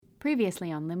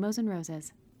Previously on Limos and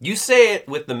Roses. You say it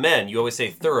with the men. You always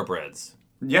say thoroughbreds.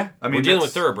 Yeah, I mean, we're dealing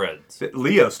with thoroughbreds.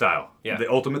 Leo style. Yeah. The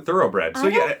ultimate thoroughbred. So I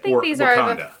don't think or these Wakanda.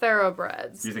 are the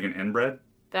thoroughbreds. You think an inbred?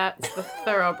 That's the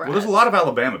thoroughbred. Well, there's a lot of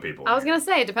Alabama people. I was going to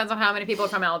say, it depends on how many people are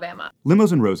from Alabama.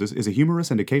 Limos and Roses is a humorous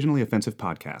and occasionally offensive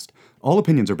podcast. All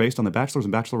opinions are based on the bachelors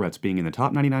and bachelorettes being in the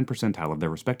top 99 percentile of their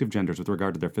respective genders with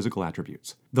regard to their physical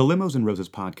attributes. The Limos and Roses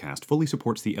podcast fully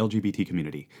supports the LGBT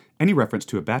community. Any reference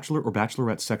to a bachelor or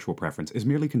bachelorette's sexual preference is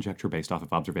merely conjecture based off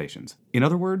of observations. In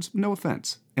other words, no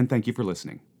offense. And thank you for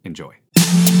listening. Enjoy.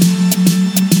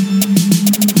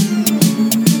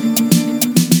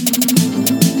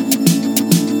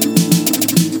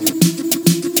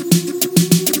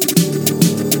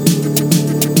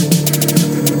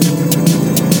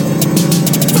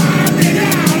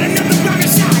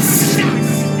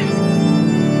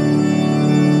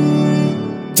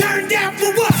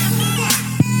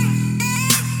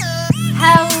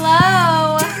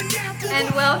 Hello, and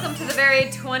welcome to the very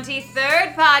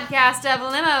 23rd podcast of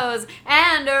Limos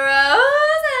and Roses.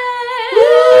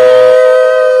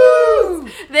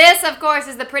 This, of course,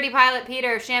 is the Pretty Pilot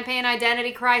Peter Champagne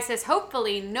Identity Crisis,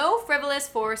 hopefully no frivolous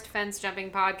forced fence jumping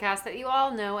podcast that you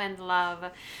all know and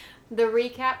love. The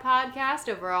recap podcast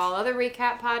over all other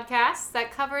recap podcasts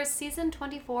that covers season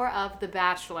 24 of The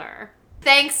Bachelor.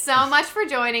 Thanks so much for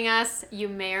joining us. You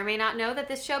may or may not know that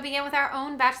this show began with our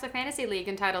own Bachelor Fantasy League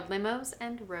entitled Limos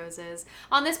and Roses.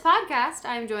 On this podcast,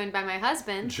 I am joined by my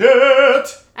husband, Jet!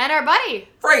 and our buddy,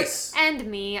 Brace! and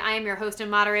me. I am your host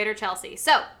and moderator, Chelsea.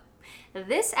 So,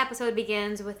 this episode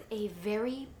begins with a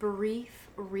very brief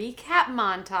recap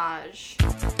montage.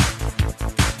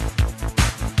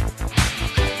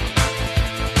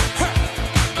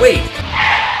 Wait,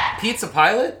 Pete's a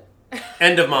pilot?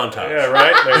 End of montage. Yeah,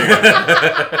 right? There you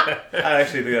go. I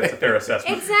actually think that's a fair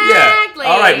assessment. Exactly.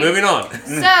 Yeah. All right, moving on.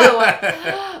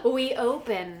 So, we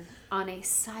open on a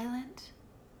silent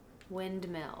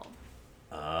windmill.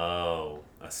 Oh,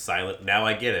 a silent. Now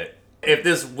I get it. If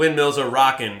this windmills are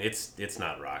rocking, it's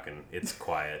not rocking. It's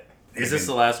quiet. Is this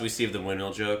the last we see of the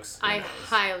windmill jokes? I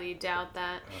highly doubt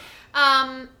that.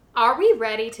 Are we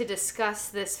ready to discuss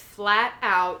this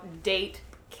flat-out date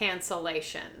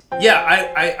cancellation?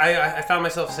 Yeah, I found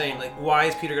myself saying, like, why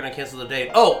is Peter going to cancel the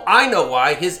date? Oh, I know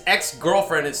why. His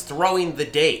ex-girlfriend is throwing the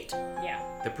date. Yeah.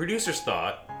 The producers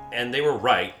thought, and they were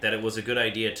right, that it was a good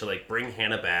idea to, like, bring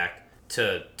Hannah back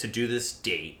to do this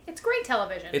date. It's great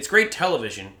television. It's great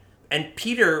television. And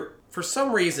Peter, for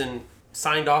some reason,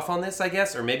 signed off on this, I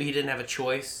guess, or maybe he didn't have a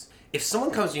choice. If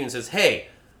someone comes to you and says, hey,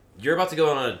 you're about to go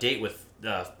on a date with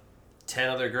 10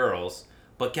 other girls,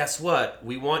 but guess what?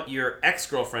 We want your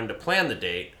ex-girlfriend to plan the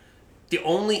date. The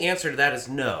only answer to that is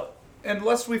no. And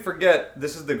lest we forget,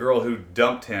 this is the girl who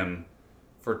dumped him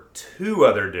for 2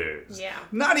 other dudes. Yeah.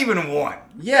 Not even 1.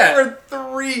 Yeah. There were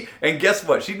 3. And guess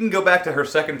what? She didn't go back to her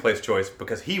second place choice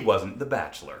because he wasn't the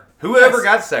Bachelor. Whoever Yes.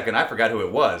 got second, I forgot who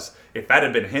it was. If that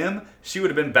had been him, she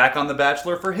would have been back on The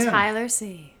Bachelor for him. Tyler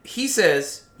C. He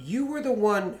says, you were the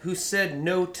one who said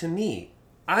no to me.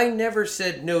 I never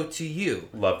said no to you.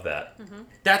 Love that.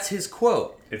 That's his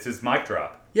quote. It's his mic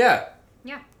drop. Yeah.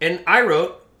 Yeah. And I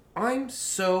wrote, I'm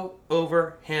so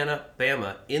over Hannah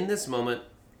Bama in this moment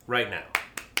right now.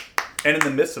 And in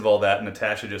the midst of all that,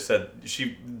 Natasha just said,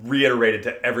 she reiterated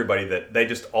to everybody that they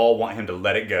just all want him to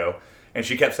let it go. And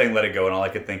she kept saying let it go, and all I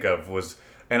could think of was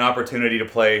an opportunity to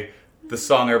play the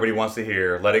song everybody wants to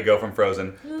hear, Let It Go from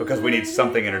Frozen, because we need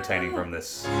something entertaining from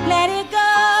this. Let it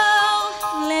go,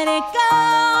 let it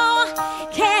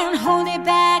go, can't hold it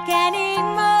back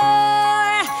anymore.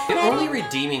 The only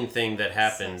redeeming thing that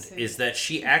happened is that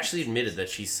she actually admitted that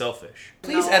she's selfish.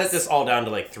 Please edit this all down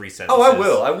to like 3 sentences. Oh,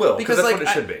 I will, because that's what it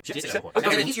should be. At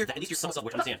least you're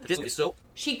somewhat understand. This is so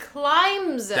She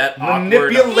climbs that awkward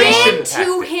Manipulation into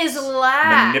tactics. his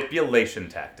lap. Manipulation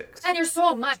tactics. And there's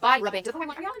so much body rubbing. To the point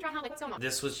where I'm like, are y'all enjoying how, like, what's going on?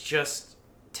 This was just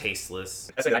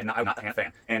tasteless. I say I'm not a Hannah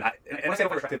fan. And I say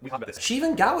I'm attracted, we talked about this. She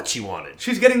even got what she wanted.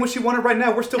 She's getting what she wanted right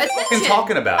now. We're still fucking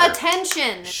talking about it.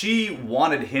 Attention. She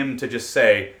wanted him to just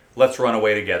say, let's run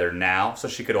away together now, so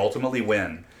she could ultimately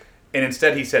win. And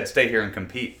instead he said, stay here and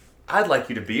compete. I'd like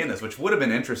you to be in this, which would have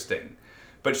been interesting.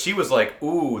 But she was like,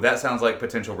 ooh, that sounds like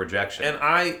potential rejection. And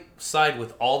I side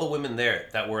with all the women there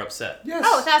that were upset. Yes.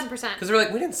 Oh, 1,000%. Because they're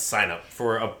like, we didn't sign up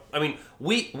for a... I mean,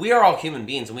 we are all human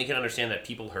beings, and we can understand that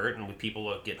people hurt and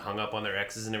people get hung up on their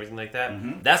exes and everything like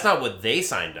that. That's not what they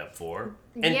signed up for.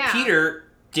 And Yeah. Peter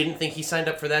didn't think he signed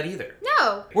up for that either.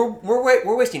 No.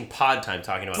 We're wasting pod time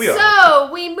talking about We this. are.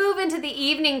 So we move into the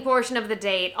evening portion of the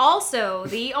date. Also,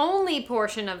 the only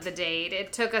portion of the date.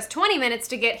 It took us 20 minutes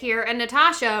to get here, and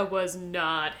Natasha was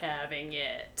not having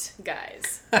it,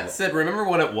 guys. I said, remember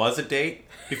when it was a date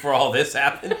before all this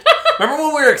happened? Remember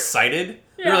when we were excited?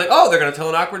 We were like, oh, they're going to tell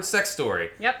an awkward sex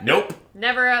story. Yep. Nope.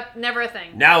 Never a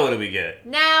thing. Now what do we get?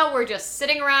 Now we're just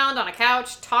sitting around on a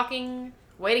couch talking,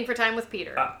 waiting for time with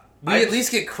Peter. We at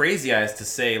least get Crazy Eyes to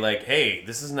say, like, hey,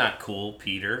 this is not cool,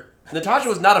 Peter. Natasha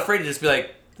was not afraid to just be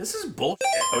like, this is bullshit.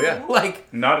 Oh, yeah.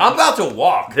 Like, Not- I'm about to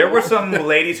walk. There were some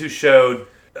ladies who showed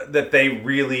that they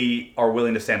really are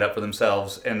willing to stand up for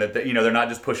themselves, and that they're not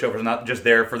just pushovers, not just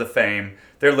there for the fame.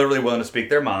 They're literally willing to speak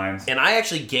their minds. And I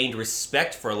actually gained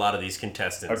respect for a lot of these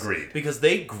contestants. Agreed. Because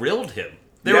they grilled him.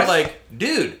 They Yes. were like,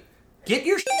 dude, get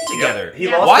your shit together. He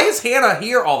lost Why it. is Hannah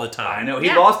here all the time? I know he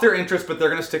Yeah. lost their interest, but they're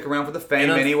going to stick around for the fame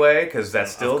And anyway, because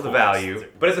that's still Of the course. value.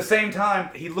 But at the same time,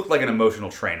 he looked like an emotional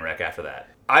train wreck after that.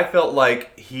 I felt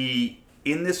like he,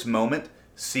 in this moment,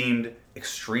 seemed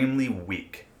extremely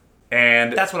weak.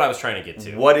 And That's what I was trying to get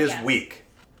to. what is Yes. weak?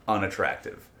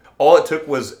 Unattractive. All it took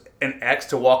was an ex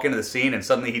to walk into the scene, and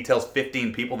suddenly he tells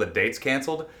 15 people the date's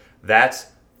canceled. That's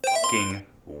fucking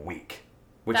weak,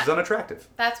 which is That- unattractive.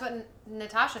 That's what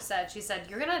Natasha said. She said,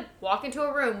 you're going to walk into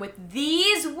a room with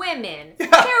these women. They're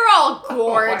all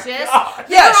gorgeous. God.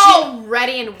 Yeah, They're she- all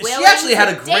ready and willing She actually had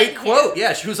to a great date quote. him.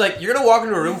 Yeah, she was like, you're going to walk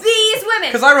into a room. These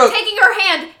women 'Cause I wrote- taking her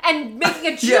hand and making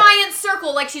a Yeah. giant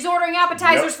circle like she's ordering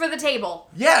appetizers Yep. for the table.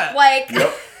 Yeah. Like,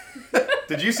 Yep.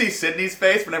 Did you see Sydney's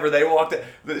face whenever they walked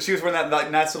in? She was wearing that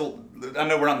like, nice little. I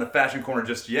know we're not in the fashion corner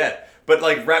just yet, but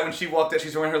like right when she walked in,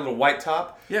 she's wearing her little white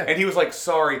top. Yeah. And he was like,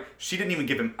 "Sorry." She didn't even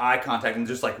give him eye contact and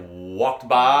just like walked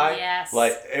by. Yes.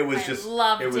 Like it was I just.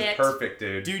 loved it was it. perfect,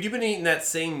 dude. Dude, you've been eating that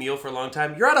same meal for a long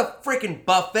time. You're at a freaking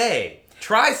buffet.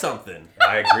 Try something.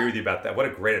 I agree with you about that. What a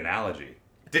great analogy.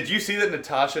 Did you see that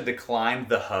Natasha declined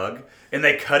the hug? And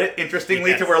they cut it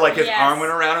interestingly to Yes. where like his Yes. arm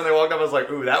went around and they walked up. I was like,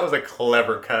 ooh, that was a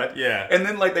clever cut. Yeah. And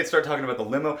then like they start talking about the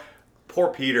limo. Poor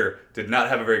Peter did not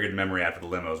have a very good memory after the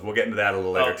limos. We'll get into that a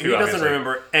little later Oh, too. he doesn't obviously.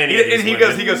 remember any He- of these and he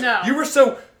women. goes, No. you were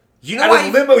so. You know At why?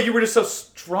 a limo, you were just so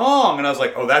strong, and I was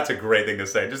like, "Oh, that's a great thing to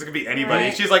say. Just it could be anybody."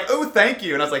 Right. She's like, "Oh, thank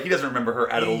you," and I was like, "He doesn't remember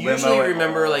her out of the You limo." usually at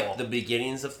remember all. like the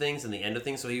beginnings of things and the end of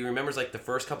things. So he remembers like the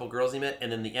first couple girls he met,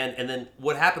 and then the end. And then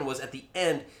what happened was at the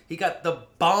end he got the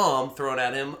bomb thrown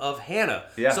at him of Hannah.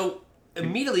 Yeah. So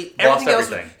immediately Lost everything else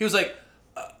everything. he was like.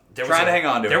 There Trying was to hang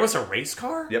on to There it. was a race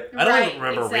car? Yep. I don't Right, even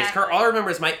remember a race car. exactly. All I remember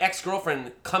is my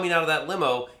ex-girlfriend coming out of that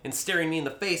limo and staring me in the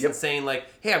face Yep. and saying like,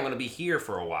 hey, I'm going to be here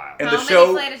for a while. And how the many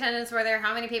show- flight attendants were there?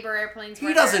 How many paper airplanes were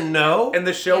He there? doesn't know. And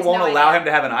the show He has won't no allow idea. him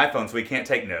to have an iPhone, so he can't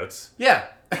take notes. Yeah.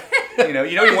 You know,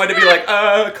 he wanted to be like,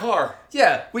 car.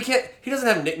 Yeah. We can't. He doesn't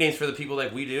have nicknames for the people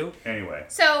like we do. Anyway.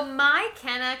 So my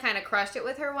Kenna kind of crushed it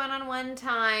with her one-on-one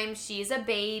time. She's a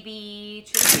baby,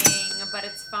 chipping, but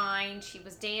it's fine. She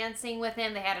was dancing with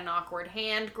him. They had an awkward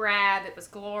hand grab. It was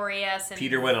glorious. And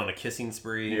Peter went on a kissing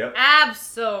spree. Yep.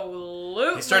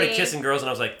 Absolutely. He started kissing girls, and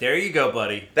I was like, there you go,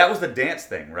 buddy. That was the dance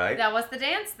thing, right? That was the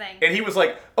dance thing. And he was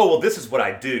like, "Oh, well, this is what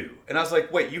I do." And I was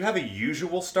like, "Wait, you have a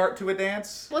usual start to a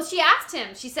dance?" Well, she asked him.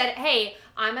 She said, hey,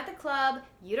 I'm at the club.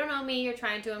 You don't know me. You're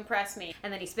trying to impress me.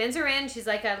 And then he spins her in. She's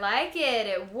like, I like it.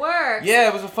 It works. Yeah,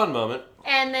 it was a fun moment.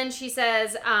 And then she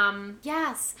says,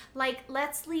 yes, like,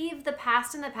 let's leave the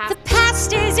past in the past. The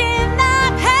past is in the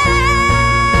past.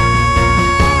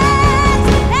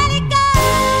 Let it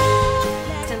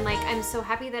go. And like, I'm so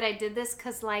happy that I did this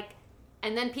because like,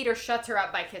 and then Peter shuts her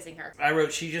up by kissing her. I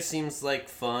wrote, she just seems like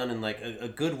fun and like a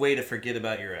good way to forget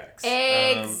about your ex.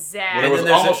 Exactly. There was And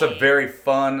then there's almost a- a very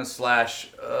fun /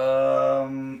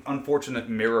 unfortunate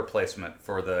mirror placement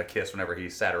for the kiss whenever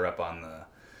he sat her up on the.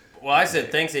 Well, I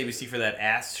said thanks ABC for that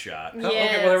ass shot. Oh,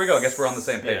 okay, well there we go. I guess we're on the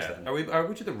same page Yeah. then. Are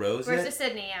we to the rose Where's yet? the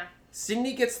Sydney? Yeah.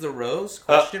 Sydney gets the rose?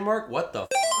 Question mark? What the?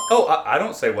 Oh, I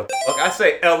don't say what the fuck. I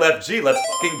say LFG. Let's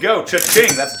fucking go.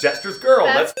 Cha-ching. That's Jester's girl.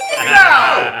 That's Let's his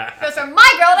girl. Goes from my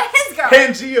girl to his girl.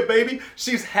 Pangea, baby.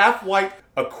 She's half white,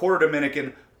 a quarter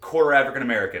Dominican, quarter African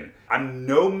American. I'm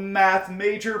no math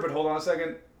major, but hold on a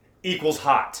second. Equals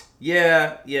hot.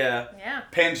 Yeah. Yeah.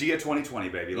 Pangea 2020,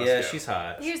 baby. Let's Yeah, go. she's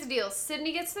hot. Here's the deal.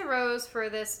 Sydney gets the rose for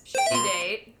this shitty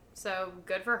date. So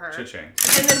good for her. Cha-ching.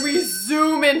 And then we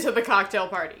zoom into the cocktail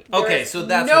party. Okay, There is so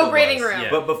that's no what it breathing was, room. yeah.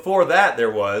 But before that, there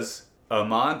was a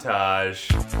montage.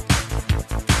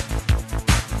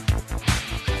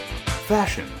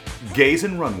 Fashion, gays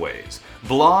and runways,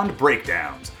 blonde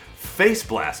breakdowns, face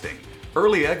blasting,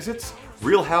 early exits.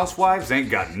 Real Housewives ain't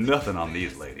got nothing on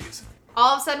these ladies.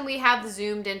 All of a sudden, we have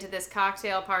zoomed into this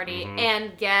cocktail party, Mm-hmm.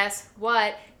 and guess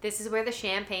what? This is where the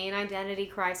champagne identity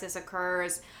crisis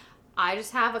occurs. I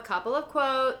just have a couple of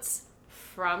quotes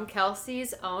from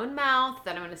Kelsey's own mouth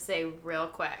that I'm going to say real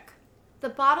quick. The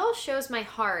bottle shows my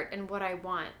heart and what I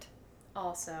want.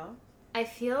 Also, I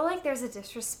feel like there's a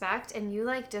disrespect and you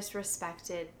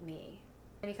disrespected me.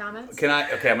 Any comments? Okay, I'm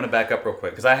going to back up real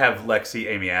quick because I have Lexi,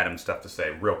 Amy Adams stuff to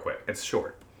say real quick. It's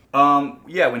short.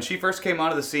 Yeah, when she first came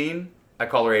onto the scene, I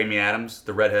call her Amy Adams,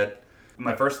 the redhead.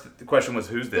 My first question was,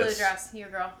 who's this? Blue dress, your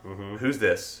girl. Mm-hmm. Who's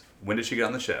this? When did she get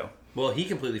on the show? Well, he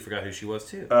completely forgot who she was,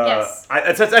 too. Yes.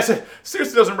 I said,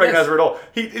 seriously doesn't recognize her at all.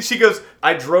 She goes,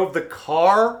 I drove the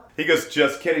car. He goes,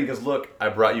 just kidding. He goes, look, I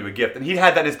brought you a gift. And he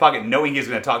had that in his pocket knowing he was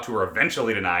going to talk to her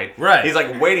eventually tonight. Right. He's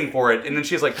waiting for it. And then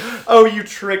she's like, oh, you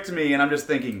tricked me. And I'm just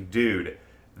thinking, dude,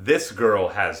 this girl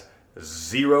has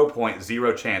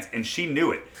 0.0 chance. And she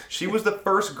knew it. She was the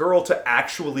first girl to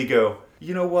actually go,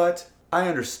 you know what? I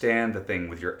understand the thing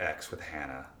with your ex with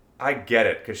Hannah. I get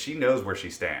it, because she knows where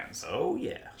she stands. Oh,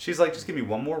 yeah. She's like, just give me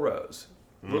one more rose.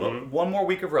 One more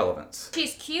week of relevance.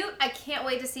 She's cute. I can't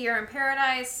wait to see her in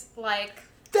Paradise.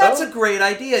 That's a great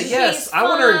idea. Yes, she's I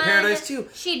want her in fun. Paradise, too.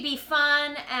 She'd be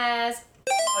fun as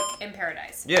in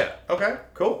Paradise. Yeah. Okay,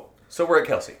 cool. So we're at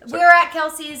Kelsey. So- We're at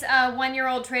Kelsey's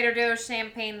 1-year-old Trader Joe's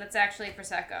champagne that's actually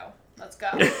Prosecco. Let's go.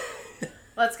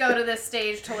 Let's go to this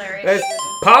staged hilarious.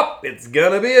 Pop, it's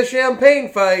gonna be a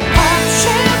champagne fight.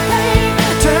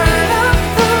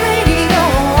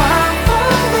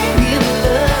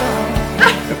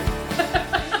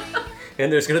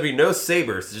 And there's gonna be no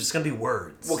sabers. There's just gonna be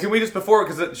words. Well, can we just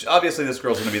because obviously this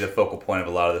girl's going to be the focal point of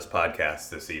a lot of this podcast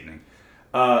this evening.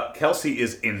 Kelsey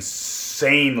is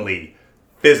insanely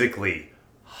physically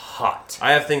hot.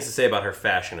 I have things to say about her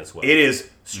fashion as well. It is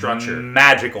Structure.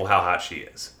 magical how hot she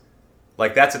is.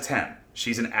 That's a 10.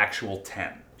 She's an actual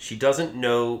 10. She doesn't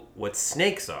know what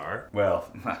snakes are.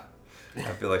 Well, I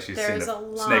feel like she's There's seen a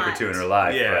a snake or two in her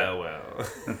life. Yeah, but-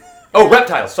 well. Oh,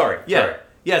 reptiles. Sorry. Yeah. Sorry.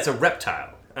 Yeah, it's a reptile.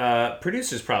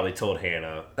 Producers probably told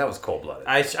Hannah. That was cold-blooded.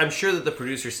 I'm sure that the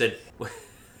producer said...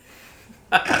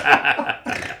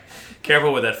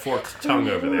 Careful with that forked tongue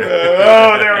over there.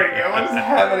 Oh, there we go. What is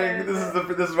happening?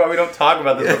 This is why we don't talk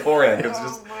about this beforehand. It's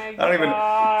just I don't even.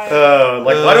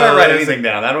 Why do I write anything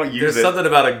down? I don't use There's it. something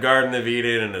about a Garden of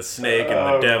Eden and a snake and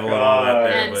the devil and all that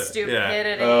there. And but,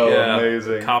 stupidity. Oh, Yeah.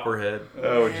 amazing. Copperhead.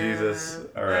 Oh, Jesus.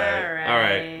 All right. All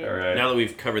right. All right. Now that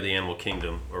we've covered the animal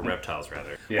kingdom, or reptiles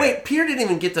rather. Yeah. Wait, Peter didn't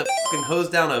even get to fucking hose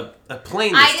down a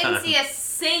plane this I time. didn't see a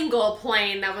single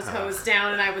plane that was hosed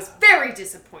down, and I was very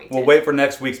disappointed. We'll wait for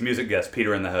next week's music guest,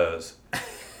 Peter and the Hose.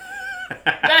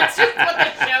 That's just what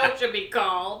the show should be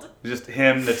called. Just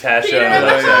him, Natasha, Peter and and the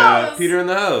Alexa. Hose. Peter and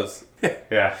the hose.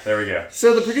 Yeah, there we go.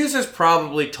 So the producers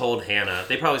probably told Hannah,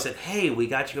 they probably said, hey, we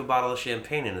got you a bottle of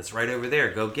champagne and it's right over there.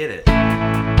 Go get it.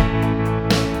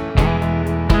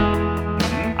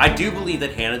 I do believe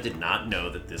that Hannah did not know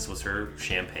that this was her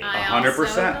champagne. I 100%.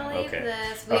 also believe Okay.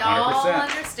 this. We all 100%.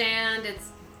 understand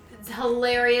it's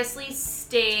hilariously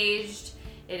staged.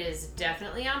 It is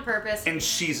definitely on purpose. And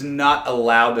she's not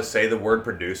allowed to say the word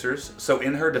producers. So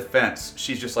in her defense,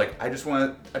 she's just like, I just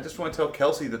want to tell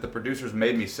Kelsey that the producers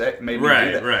made me do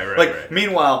that. Right.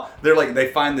 Meanwhile, they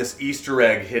find this Easter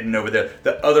egg hidden over there,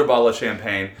 the other bottle of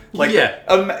champagne. Yeah.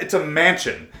 It's a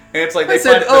mansion. And it's like I they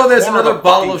said, find the there's corner another a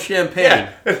bottle fucking- of champagne.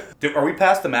 Yeah. Dude, are we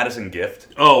past the Madison gift?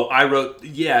 Oh, I wrote,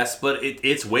 yes, but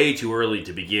it's way too early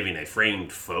to be giving a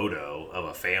framed photo of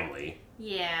a family.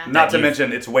 Yeah. Not to you-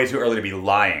 mention, it's way too early to be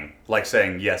lying, like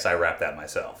saying, yes, I wrapped that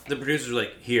myself. The producers were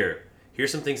like, here's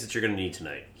some things that you're going to need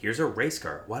tonight. Here's a race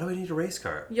car. Why do I need a race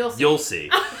car? You'll see.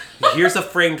 Here's a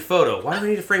framed photo. Why do I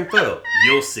need a framed photo?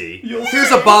 You'll see.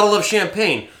 Here's a bottle of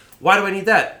champagne. Why do I need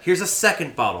that? Here's a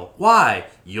second bottle. Why?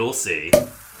 You'll see.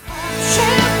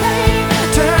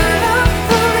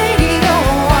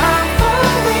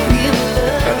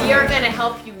 We are going to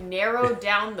help you narrow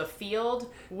down the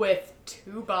field with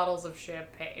 2 bottles of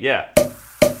champagne. Yeah.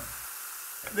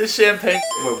 This champagne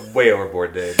went way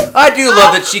overboard, Dave. I do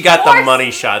love that she got the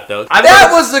money shot, though. I've That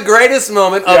never- was the greatest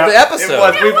moment of the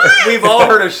episode. It was. We've all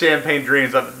heard of champagne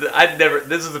dreams.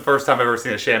 This is the first time I've ever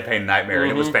seen a champagne nightmare,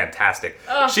 and it was fantastic.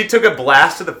 She took a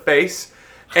blast to the face,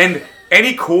 and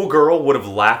any cool girl would have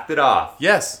laughed it off.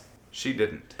 Yes. She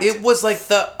didn't. It was like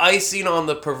the icing on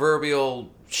the proverbial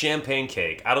champagne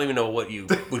cake. I don't even know what you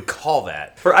would call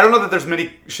that. I don't know that there's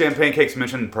many champagne cakes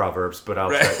mentioned in Proverbs, but I'll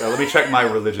check. Let me check my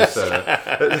religious.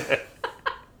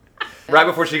 Right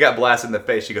before she got blasted in the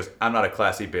face, she goes, "I'm not a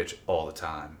classy bitch all the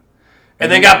time." And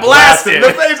then got blasted in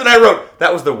the face, and I wrote,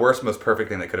 "That was the worst, most perfect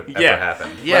thing that could have ever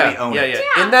happened." Let me own it.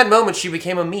 In that moment, she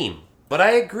became a meme. But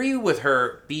I agree with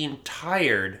her being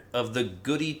tired of the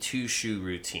goody two-shoe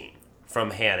routine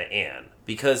from Hannah Ann.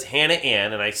 because Hannah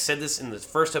Ann, and I said this in the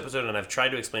first episode, and I've tried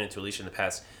to explain it to Alicia in the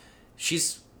past,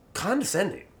 she's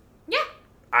condescending. Yeah.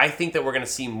 I think that we're going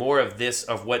to see more of this,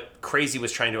 of what Crazy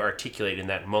was trying to articulate in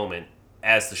that moment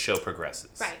as the show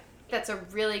progresses. Right. That's a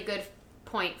really good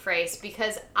point, Phrase,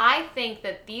 because I think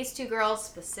that these two girls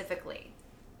specifically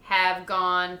have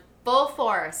gone full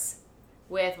force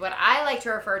with what I like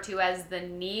to refer to as the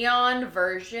neon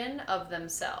version of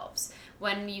themselves.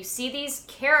 When you see these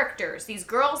characters, these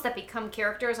girls that become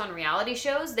characters on reality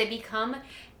shows, they become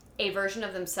a version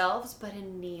of themselves, but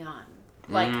in neon.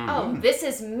 Like, oh, this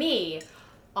is me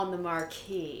on the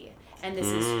marquee, and this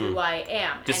is who I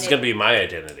am. This is going to be my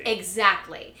identity.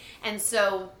 Exactly. And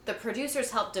so the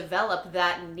producers helped develop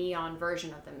that neon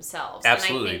version of themselves.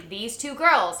 Absolutely. And I think these two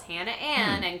girls, Hannah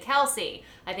Ann and Kelsey,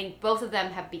 I think both of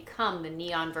them have become the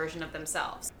neon version of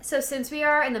themselves. So since we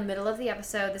are in the middle of the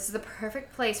episode, this is the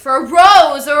perfect place for a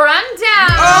Rose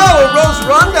Rundown! Oh, Rose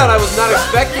Rundown! I was not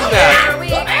expecting that. Here we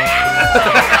go!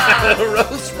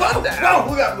 Rose Rundown! No,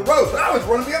 look out, the Rose. I was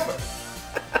running the other.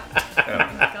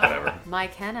 Whatever.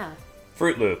 Mike Henna,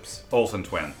 Fruit Loops. Olsen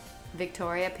twin.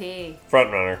 Victoria P,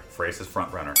 Frontrunner. Frace's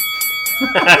front runner.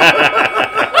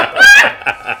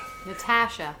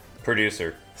 Natasha,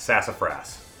 Producer.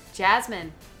 Sassafras.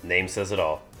 Jasmine, Name says it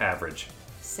all. Average.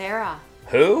 Sarah,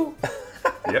 Who?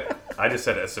 Yep. I just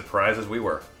said as surprised as we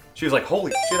were. She was like,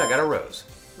 holy shit, I got a rose.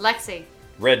 Lexi,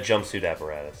 Red jumpsuit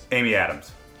apparatus. Amy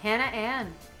Adams. Hannah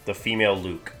Ann, The female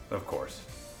Luke. Of course.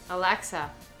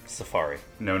 Alexa, Safari.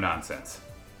 No nonsense.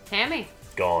 Tammy,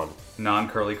 Gone.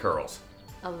 Non-curly curls.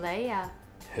 Alea.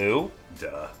 Who?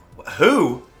 Duh.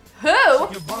 Who? Who?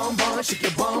 That's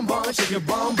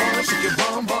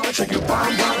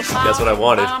what I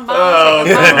wanted. Oh,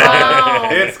 Oh.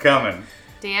 it's coming.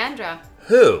 Deandra,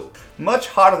 Who? Much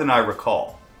hotter than I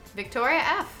recall. Victoria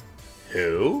F,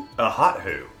 Who? A hot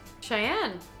who.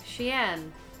 Cheyenne,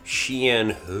 Sheehan, Sheehan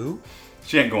who?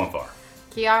 She ain't going far.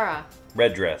 Kiara,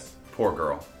 Red dress. Poor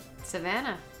girl.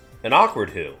 Savannah, An awkward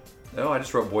who? Oh, I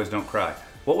just wrote Boys Don't Cry.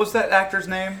 What was that actor's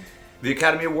name? The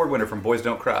Academy Award winner from Boys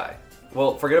Don't Cry.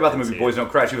 Well, forget about the movie see Boys it. Don't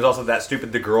Cry. She was also that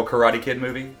stupid The Girl Karate Kid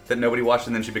movie that nobody watched,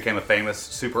 and then she became a famous,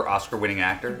 super Oscar-winning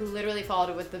actor. who literally followed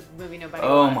it with the movie nobody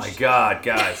Oh watched. my God,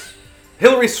 guys.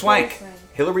 Hilary Swank.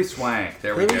 Hilary Swank.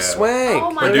 There we go. Swank.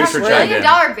 Oh my Producer gosh, chimed $1 in.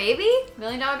 Million Baby? $1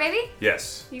 Million Baby?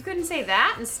 Yes. You couldn't say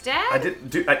that instead? I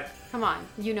did. Come on,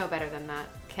 you know better than that.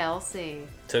 Kelsey.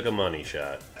 Took a money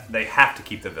shot. They have to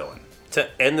keep the villain. To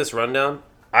end this rundown,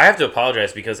 I have to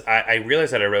apologize because I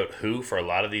realized that I wrote who for a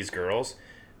lot of these girls,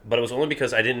 but it was only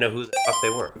because I didn't know who the fuck they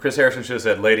were. Chris Harrison should have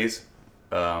said, ladies,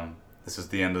 this is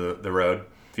the end of the road.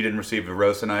 If you didn't receive a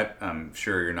rose tonight, I'm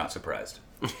sure you're not surprised.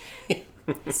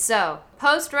 So,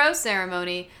 post-rose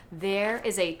ceremony, there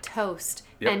is a toast,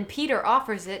 Yep. and Peter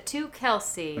offers it to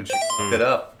Kelsey. And she fucked it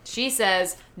up. She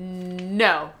says,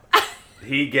 no.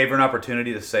 He gave her an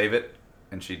opportunity to save it,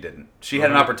 and she didn't. She had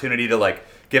an opportunity to, like,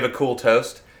 give a cool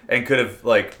toast and could have,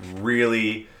 like,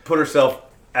 really put herself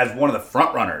as one of the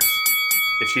front runners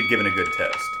if she'd given a good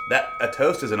toast. A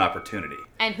toast is an opportunity.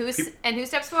 And who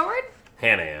steps forward?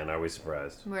 Hannah Ann, are we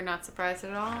surprised? We're not surprised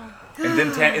at all. And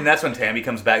then and that's when Tammy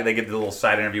comes back. They get the little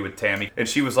side interview with Tammy, and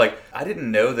she was like, "I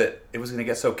didn't know that it was going to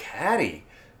get so catty."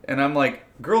 And I'm like,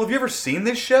 "Girl, have you ever seen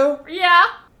this show?" Yeah.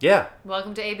 Yeah.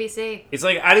 Welcome to ABC. It's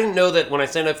like I didn't know that when I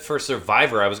signed up for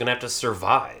Survivor, I was going to have to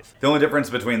survive. The only difference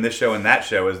between this show and that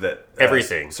show is that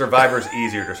Everything. Survivor's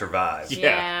easier to survive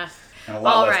Yeah. and a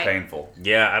lot All less right. painful.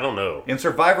 Yeah, I don't know. In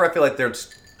Survivor, I feel like they're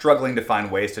struggling to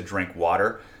find ways to drink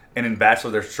water, and in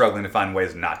Bachelor, they're struggling to find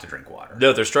ways not to drink water.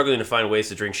 No, they're struggling to find ways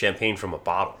to drink champagne from a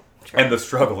bottle. And the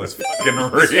struggle is fucking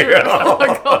real.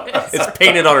 It's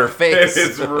painted on her face.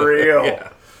 It's real. Yeah.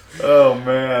 Oh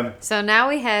man. So now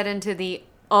we head into the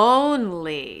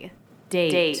only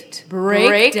date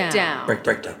breakdown.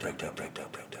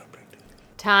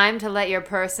 Time to let your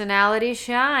personality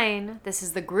shine. This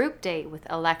is the group date with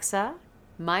Alexa,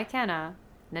 Mike Henna,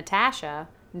 Natasha,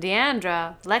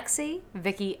 Deandra, Lexi,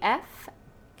 Vicky F,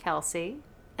 Kelsey,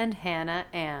 and Hannah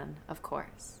Ann, of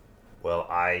course. Well,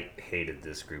 I hated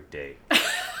this group date.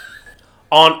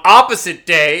 On opposite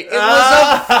day, it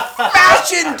was a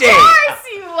fashion date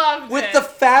You loved with the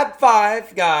Fab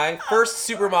Five guy, first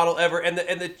supermodel ever, and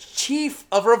the chief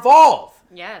of Revolve.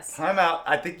 Yes. Time out.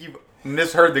 I think you've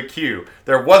misheard the cue.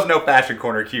 There was no fashion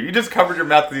corner cue. You just covered your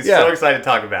mouth because he's Yeah. so excited to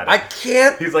talk about it. I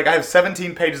can't. He's like, I have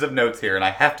 17 pages of notes here and I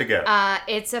have to go.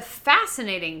 It's a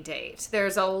fascinating date.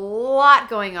 There's a lot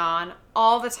going on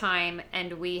all the time,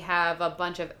 and we have a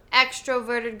bunch of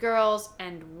extroverted girls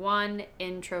and one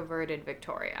introverted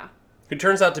Victoria. Who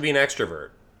turns out to be an extrovert.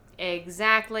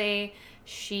 Exactly.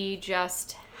 She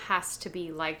just has to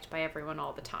be liked by everyone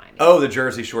all the time. Oh, the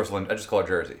Jersey Shore Slend. I just call it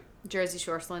Jersey. Jersey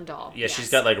Shore Slendal. Yeah, she's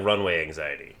got like runway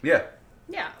anxiety. Yeah.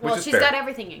 Yeah, well, is she's fair. got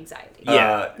everything anxiety.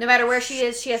 Yeah. No matter where she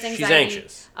is, she has anxiety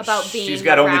anxious. about being She's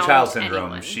got only around child syndrome.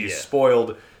 anyone. She's Yeah.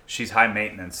 spoiled. She's high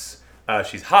maintenance.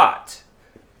 She's hot.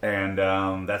 And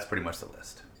that's pretty much the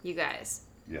list. You guys.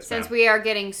 Yes, Since ma'am. we are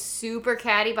getting super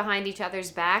catty behind each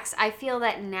other's backs, I feel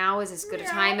that now is as good a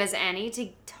time as any to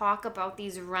talk about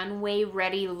these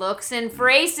runway-ready looks and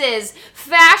phrases.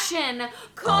 Fashion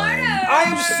Corner! I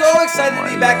am so excited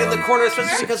to be back in the corner,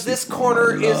 especially because this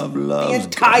corner is the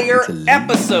entire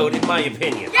episode, in my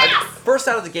opinion. Yes! First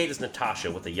out of the gate is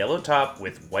Natasha with a yellow top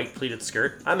with white pleated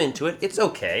skirt. I'm into it. It's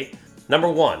okay. Number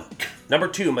 1. Number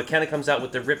 2, McKenna comes out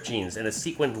with the ripped jeans and a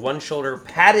sequined one-shoulder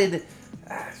padded.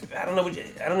 I don't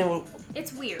know.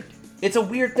 It's weird. It's a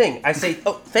weird thing. I say,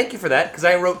 oh, thank you for that, because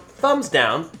I wrote thumbs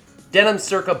down. Denim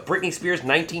circa Britney Spears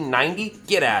 1990.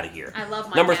 Get out of here. I love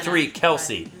my Number denim, 3,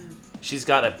 Kelsey. She's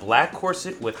got a black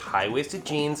corset with high-waisted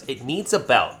jeans. It needs a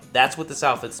belt. That's what this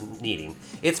outfit's needing.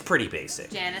 It's pretty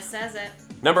basic. Janice says it.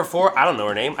 Number 4, I don't know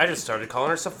her name. I just started calling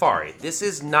her Safari. This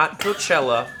is not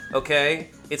Coachella, okay?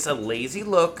 It's a lazy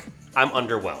look. I'm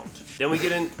underwhelmed. Then we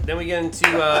get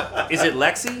into is it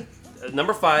Lexi?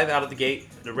 Number 5 out of the gate,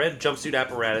 the red jumpsuit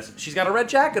apparatus. She's got a red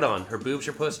jacket on. Her boobs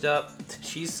are pushed up.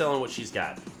 She's selling what she's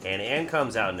got. And Ann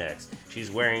comes out next.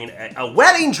 She's wearing a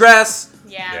wedding dress.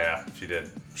 Yeah, she did.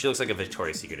 She looks like a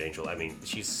Victoria's Secret angel. I mean,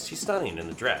 she's stunning in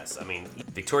the dress. I mean,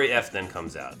 Victoria F then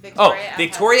comes out.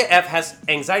 Victoria F has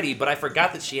anxiety, but I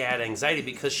forgot that she had anxiety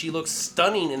because she looks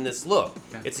stunning in this look.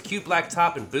 Yeah. It's a cute black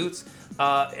top and boots,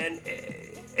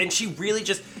 and she really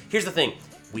just. Here's the thing.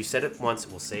 We've said it once,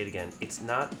 we'll say it again. It's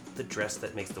not the dress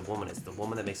that makes the woman, it's the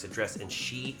woman that makes the dress, and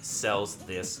she sells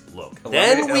this look.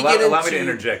 Allow me to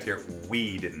interject here.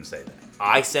 We didn't say that.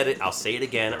 I said it, I'll say it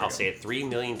again, I'll say it 3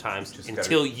 million times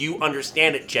until you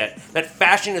understand it, Jet. That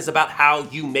fashion is about how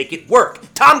you make it work.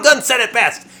 Tom Gunn said it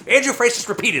best. Andrew Frasers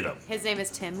repeated him. His name is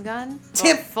Tim Gunn.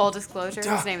 Tim- Full disclosure,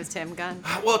 his name is Tim Gunn.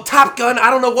 Well, Top Gun, I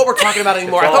don't know what we're talking about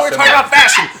anymore. I It's thought we were all talking about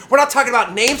fashion. We're not talking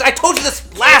about names. I told you this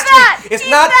last week. It's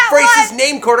not Fraser's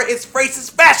name corner, it's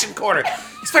Fraser's fashion corner.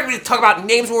 You expect me to talk about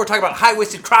names when we're talking about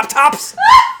high-waisted crop tops?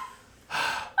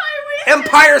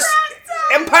 Empire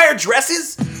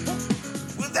dresses?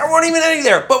 There weren't even any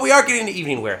there, but we are getting to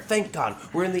evening wear. Thank God.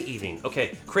 We're in the evening.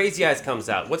 Okay, Crazy Eyes comes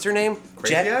out. What's her name?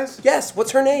 Crazy Eyes? Yes,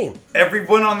 what's her name?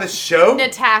 Everyone on the show?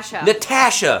 Natasha.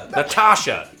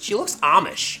 Natasha. She looks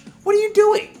Amish. What are you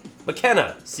doing?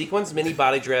 McKenna, sequins mini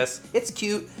body dress. It's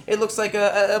cute. It looks like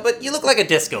but you look like a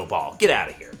disco ball. Get out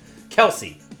of here.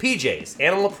 Kelsey, PJs,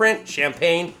 animal print,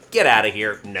 champagne. Get out of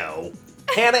here. No.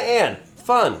 Hannah Ann,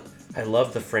 fun. I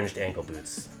love the fringed ankle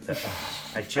boots.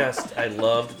 I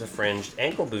loved the fringed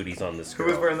ankle booties on this girl.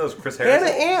 Who was wearing those? Chris Harrison?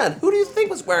 Hannah Ann. Who do you think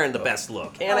was wearing the best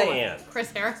look? Hannah Ann.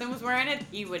 Chris Harrison was wearing it,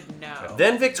 he would know.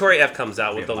 Then Victoria F comes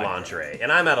out with the Yeah, my lingerie,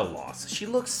 and I'm at a loss. She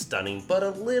looks stunning, but a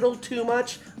little too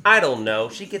much. I don't know.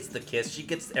 She gets the kiss. She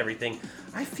gets everything.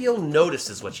 I feel noticed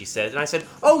is what she said. And I said,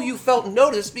 oh, you felt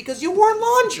noticed because you wore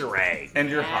lingerie. And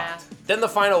you're Yeah. hot. Then the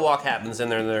final walk happens,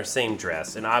 and they're in their same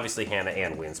dress. And obviously Hannah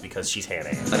Ann wins because she's Hannah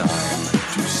Ann. But I'm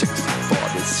too sexy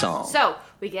for this song. So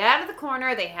we get out of the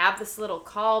corner. They have this little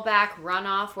callback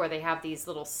runoff where they have these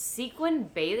little sequin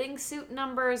bathing suit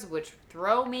numbers, which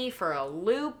throw me for a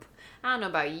loop. I don't know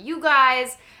about you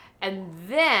guys. And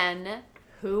then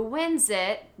who wins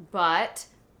it but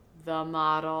the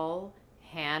model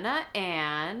Hannah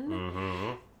Ann?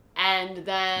 Mm-hmm. And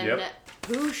then Yep.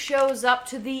 who shows up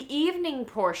to the evening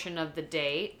portion of the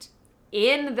date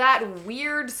in that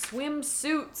weird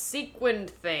swimsuit sequined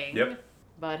thing? Yep.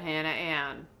 But Hannah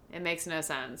Ann. It makes no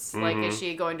sense. Like, is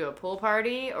she going to a pool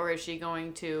party or is she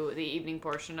going to the evening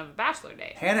portion of a bachelor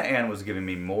date? Hannah Ann was giving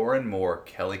me more and more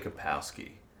Kelly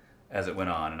Kapowski as it went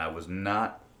on, and I was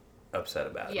not upset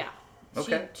about it. Yeah.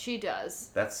 Okay. She does.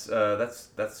 That's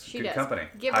She good does. company.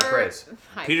 Give High her praise.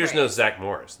 high Peter's praise. no Zach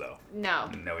Morris, though. No.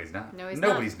 No, he's not. No, he's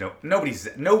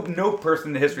No person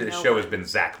in the history of the No show one. has been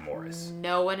Zach Morris.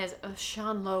 No one has.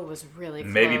 Sean Lowe was really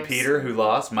close. Maybe Peter, who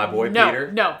lost, my boy No,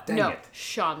 Peter. no, Dang no. it.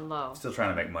 Sean Lowe. Still trying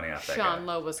to make money off that Sean guy.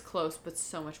 Lowe was close, but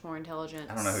so much more intelligent.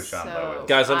 I don't know who Sean So, Lowe is.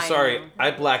 Guys, I'm I sorry. know.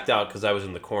 I blacked out because I was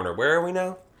in the corner. Where are we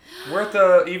now? We're at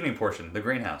the evening portion, the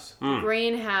greenhouse.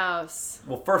 Greenhouse.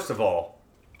 Well, first of all,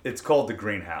 it's called the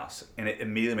greenhouse, and it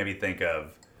immediately made me think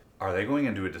of, are they going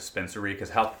into a dispensary?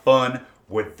 Because how fun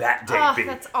would that date Oh, be?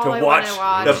 that's all to I watch wanna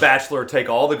watch. The Bachelor take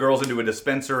all the girls into a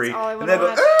dispensary, That's all I and wanna they go,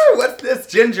 watch. "Ooh, what's this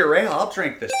ginger ale? I'll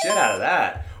drink the shit out of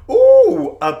that.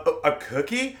 Ooh, a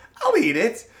cookie? I'll eat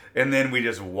it." And then we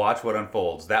just watch what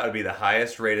unfolds. That would be the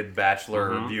highest rated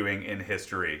Bachelor viewing in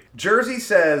history. Jersey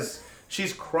says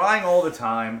She's crying all the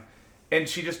time, and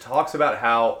she just talks about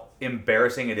how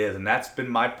embarrassing it is, and that's been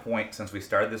my point since we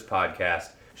started this podcast.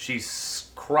 She's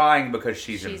crying because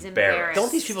she's embarrassed. Don't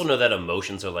these people know that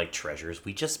emotions are like treasures?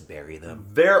 We just bury them.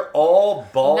 They're all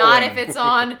bawling. Not if it's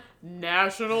on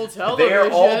national television.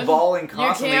 They're all bawling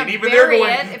constantly, can't and even they're bury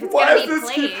going, it if it's why gonna does be this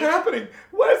keep played." happening?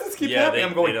 Why does this keep Yeah, happening? they-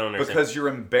 I'm going, they don't understand. because you're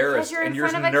embarrassed, Because you're in and you're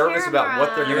front of a nervous about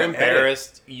what they're camera. going You're to edit.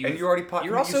 embarrassed. And you already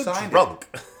You're also signed drunk.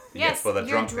 It. Yes, well, the you're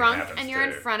drunk thing drunk happens and you're in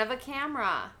too. front of a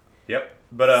camera. Yep.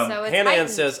 But So it's Hannah Ann heightened.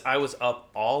 says, I was up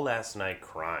all last night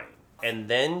crying. And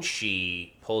then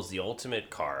she pulls the ultimate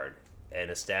card and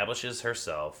establishes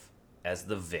herself as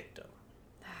the victim.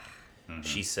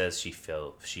 She says she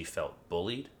felt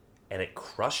bullied, and it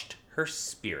crushed her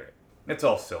spirit. it's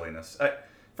all silliness.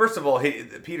 First of all,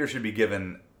 Peter should be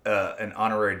given an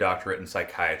honorary doctorate in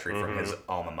psychiatry from his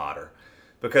alma mater,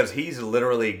 because he's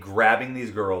literally grabbing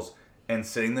these girls and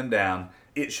sitting them down.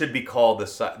 It should be called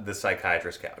the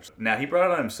psychiatrist couch. Now, he brought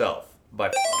it on himself by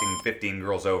fucking 15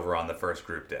 girls over on the first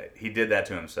group date. He did that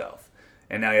to himself.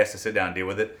 And now he has to sit down and deal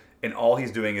with it. And all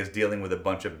he's doing is dealing with a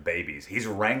bunch of babies. He's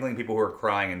wrangling people who are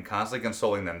crying and constantly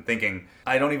consoling them, thinking,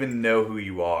 I don't even know who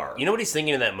you are. You know what he's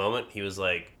thinking in that moment? He was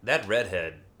like, that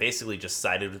redhead basically just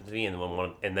sided with me and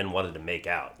then wanted to make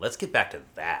out. Let's get back to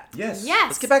that. Yes. Yes.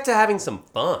 Let's get back to having some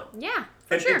fun. Yeah,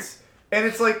 for And sure.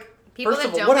 it's like, People first that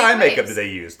of all, don't what make eye makeup waves. do they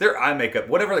use? Their eye makeup,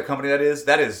 whatever the company that is,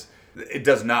 it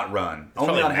does not run.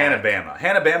 Only probably on MAC. Hannah-Bama.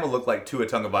 Hannah-Bama looked like Tua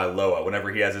Tagovailoa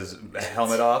whenever he has his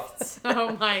helmet off.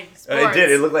 Oh my sports. It did.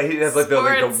 It looked like he has like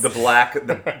Sports. the black,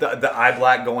 the eye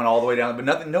black going all the way down.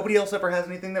 But nobody else ever has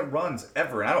anything that runs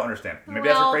ever, and I don't understand. Maybe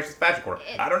Well, that's her facial corner.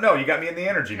 I don't know. You got me in the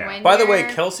energy now. When By the way,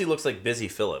 you're- Kelsey looks like Busy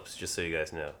Phillips, just so you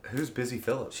guys know. Who's Busy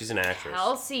Phillips? She's an actress.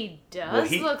 Kelsey does Well,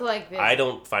 he- look like this. I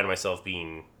don't find myself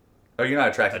being Oh, you're not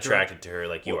attracted attracted to her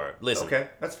like you are. Listen, Okay,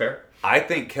 that's fair. I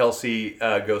think Kelsey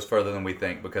goes further than we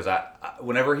think, because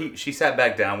whenever she sat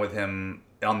back down with him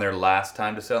on their last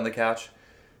time to sit on the couch,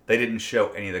 they didn't show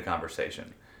any of the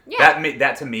conversation. Yeah.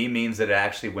 That to me means that it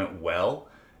actually went well.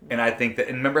 And I think that,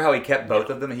 and remember how he kept both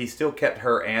of them? He still kept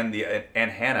her and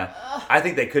Hannah. I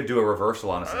think they could do a reversal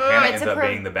on us, and Hannah it's ends a up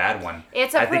being the bad one.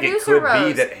 it's a I think it producer could be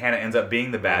roast. that Hannah ends up being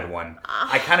the bad one.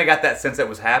 I kind of got that sense that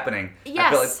was happening.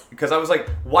 Yes. Because I was like,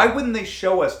 why wouldn't they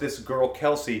show us this girl,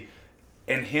 Kelsey,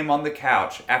 and him on the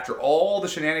couch after all the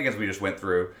shenanigans we just went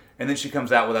through, and then she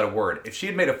comes out without a word? If she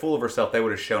had made a fool of herself, they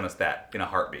would have shown us that in a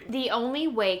heartbeat. The only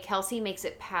way Kelsey makes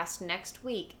it past next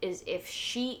week is if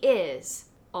she is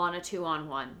on a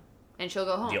 2-on-1, and she'll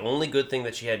go home. the only good thing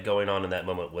that she had going on in that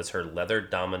moment was her leather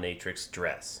dominatrix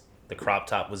dress. The crop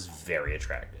top was very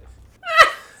attractive.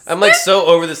 I'm like so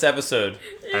over this episode.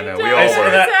 I know, we don't all know were.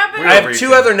 what's happening. We I were have two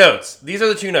reaching. other notes. These are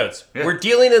the two notes. Yeah. We're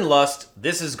dealing in lust.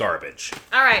 This is garbage.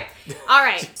 All right.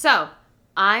 So,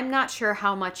 I'm not sure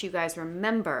how much you guys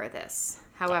remember this.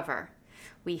 However,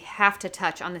 we have to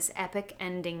touch on this epic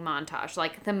ending montage.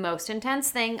 Like, the most intense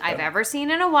thing I've ever seen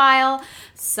in a while.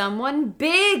 Someone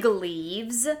big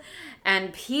leaves,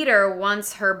 and Peter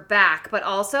wants her back. But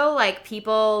also, like,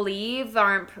 people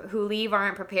who leave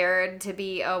aren't prepared to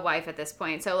be a wife at this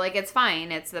point. So, like, it's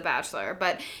fine. It's The Bachelor.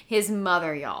 But his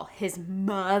mother, y'all. His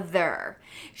mother.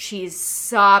 She's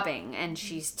sobbing, and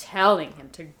she's telling him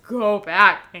to go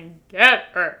back and get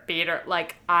her, Peter.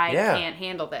 Like, I Yeah. can't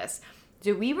handle this.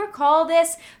 Do we recall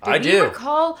this? I we do.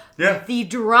 recall Yeah. the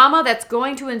drama that's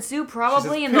going to ensue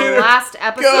probably She in says, the "Peter, last Go,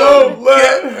 episode?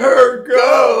 let her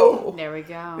go. There we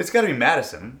go. It's got to be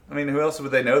Madison. I mean, who else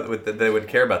would they know that they would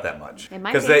care about that much? It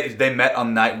might Because be. they met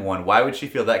on night one. Why would she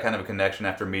feel that kind of a connection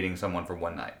after meeting someone for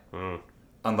one night?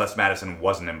 Unless Madison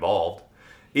wasn't involved.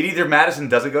 Either Madison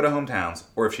doesn't go to hometowns,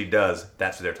 or if she does,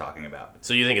 that's what they're talking about.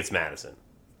 So you think it's Madison?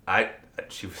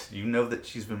 You know that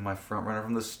she's been my front runner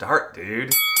from the start,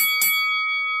 dude.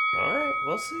 All right,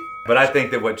 we'll see. But I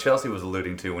think that what Chelsea was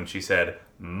alluding to when she said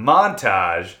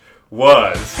montage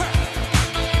was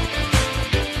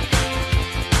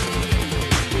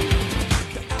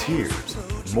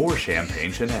tears, more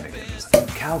champagne shenanigans,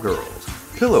 cowgirls,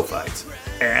 pillow fights,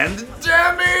 and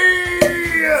Demi!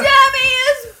 Demi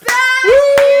is back!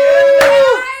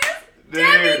 Dude,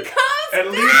 Demi comes at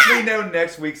least we know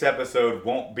next week's episode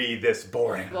won't be this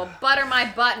boring. Well, butter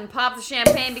my butt and pop the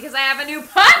champagne because I have a new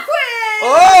pop quiz!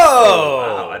 Oh!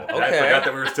 Wow, I forgot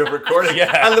that we were still recording.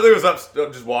 Yeah. I literally was up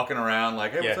just walking around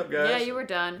like, hey, Yeah. what's up, guys? Yeah, you were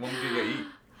done. When did you eat?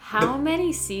 How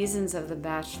many seasons of The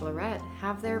Bachelorette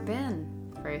have there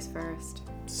been? Phrase first.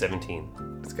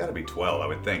 17. It's got to be 12, I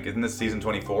would think. Isn't this season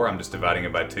 24? I'm just dividing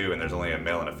it by 2, and there's only a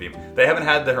male and a female. They haven't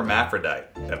had the hermaphrodite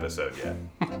episode yet.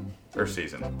 Or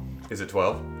season. Is it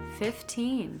 12?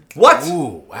 15. What?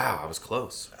 Ooh, wow, I was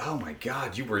close. Oh my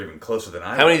God, you were even closer than I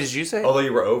was. How many did you say? Although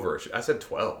you were over. I said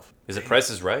 12. Is it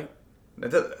Price is Right?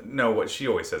 No, what she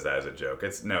always says that as a joke.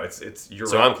 It's you're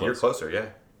So right. I'm close. You're closer, yeah.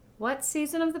 What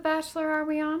season of The Bachelor are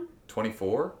we on?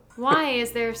 24? Why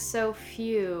is there so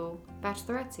few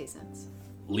Bachelorette seasons?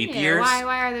 Leap Yeah, years? why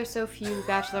are there so few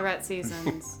Bachelorette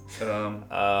seasons? I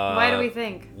Why do we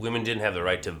think? Women didn't have the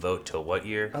right to vote till what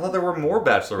year? thought there were more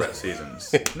Bachelorette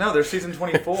seasons. No, there's season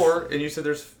 24, and you said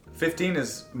there's 15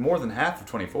 is more than half of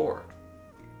 24.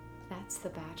 That's The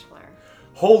Bachelor.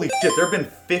 Holy shit, there have been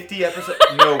 50 episodes?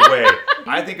 No way.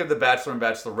 I think of The Bachelor and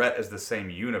Bachelorette as the same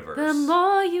universe. The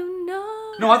more you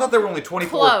know. No, I thought there were only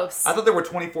 24. Close. I thought there were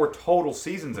 24 total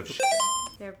seasons of shit.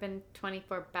 There have been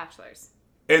 24 Bachelors.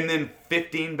 And then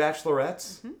 15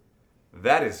 Bachelorettes?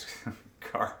 That is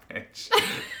garbage.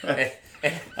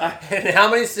 And how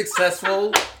many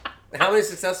successful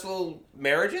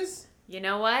marriages? You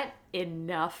know what?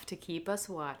 Enough to keep us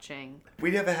watching.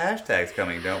 We have a hashtags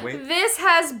coming, don't we? This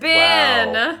has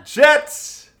been Wow.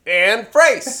 Jets! And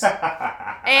Frace.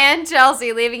 and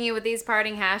Chelsea leaving you with these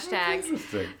parting hashtags.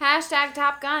 Interesting. Hashtag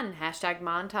Top Gun. Hashtag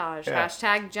Montage. Yeah.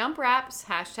 Hashtag Jump Wraps.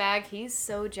 Hashtag He's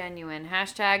So Genuine.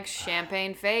 Hashtag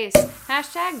Champagne Face.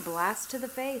 Hashtag Blast to the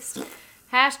Face.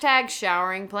 Hashtag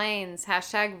Showering Planes.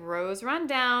 Hashtag Rose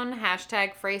Rundown.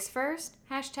 Hashtag Frace First.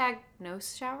 Hashtag No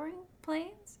Showering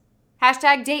Planes.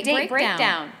 Hashtag Date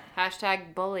Breakdown.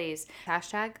 Hashtag Bullies.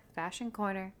 Hashtag Fashion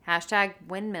Corner. Hashtag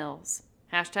Windmills.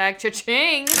 Hashtag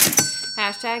Cha-ching.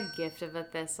 Hashtag Gift of a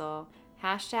Thistle.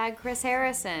 Hashtag Chris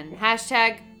Harrison.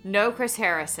 Hashtag No Chris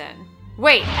Harrison.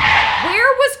 Wait,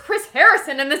 where was Chris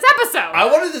Harrison in this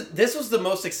episode? This was the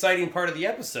most exciting part of the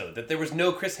episode, that there was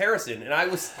no Chris Harrison, and I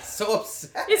was so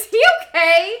upset. Is he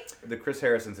okay? The Chris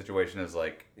Harrison situation is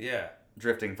like Yeah.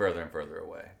 drifting further and further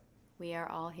away. We are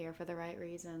all here for the right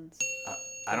reasons.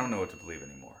 I don't know what to believe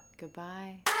anymore.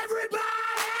 Goodbye. Everybody!